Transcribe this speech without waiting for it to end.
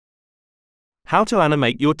How to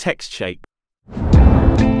animate your text shape.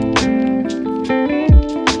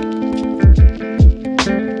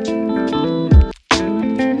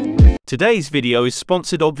 Today's video is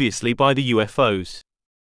sponsored obviously by the UFOs.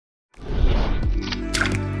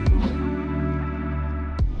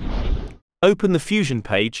 Open the Fusion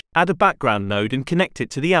page, add a background node and connect it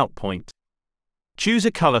to the out point. Choose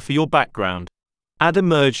a color for your background. Add a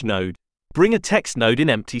merge node. Bring a text node in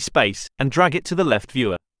empty space, and drag it to the left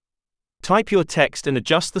viewer. Type your text and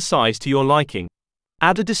adjust the size to your liking.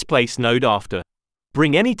 Add a displace node after.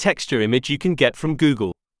 Bring any texture image you can get from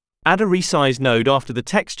Google. Add a resize node after the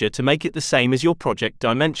texture to make it the same as your project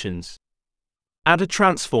dimensions. Add a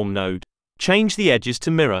transform node. Change the edges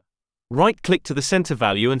to mirror. Right-click to the center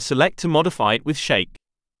value and select to modify it with shake.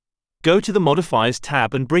 Go to the Modifiers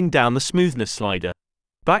tab and bring down the Smoothness slider.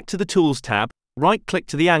 Back to the Tools tab, right-click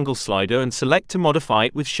to the Angle slider and select to modify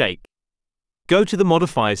it with shake. Go to the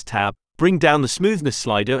Modifiers tab, bring down the Smoothness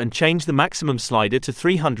slider and change the Maximum slider to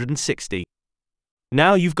 360.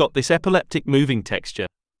 Now you've got this epileptic moving texture.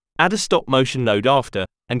 Add a stop motion node after,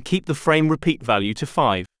 and keep the frame repeat value to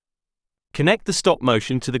 5. Connect the stop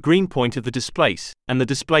motion to the green point of the displace, and the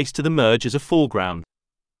displace to the merge as a foreground.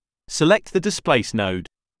 Select the displace node.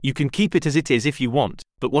 You can keep it as it is if you want,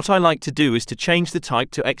 but what I like to do is to change the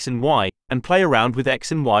type to X and Y, and play around with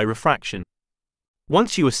X and Y refraction.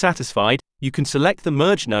 Once you are satisfied, you can select the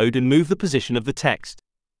merge node and move the position of the text.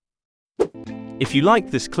 If you liked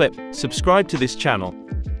this clip, subscribe to this channel.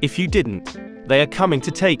 If you didn't, they are coming to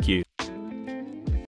take you.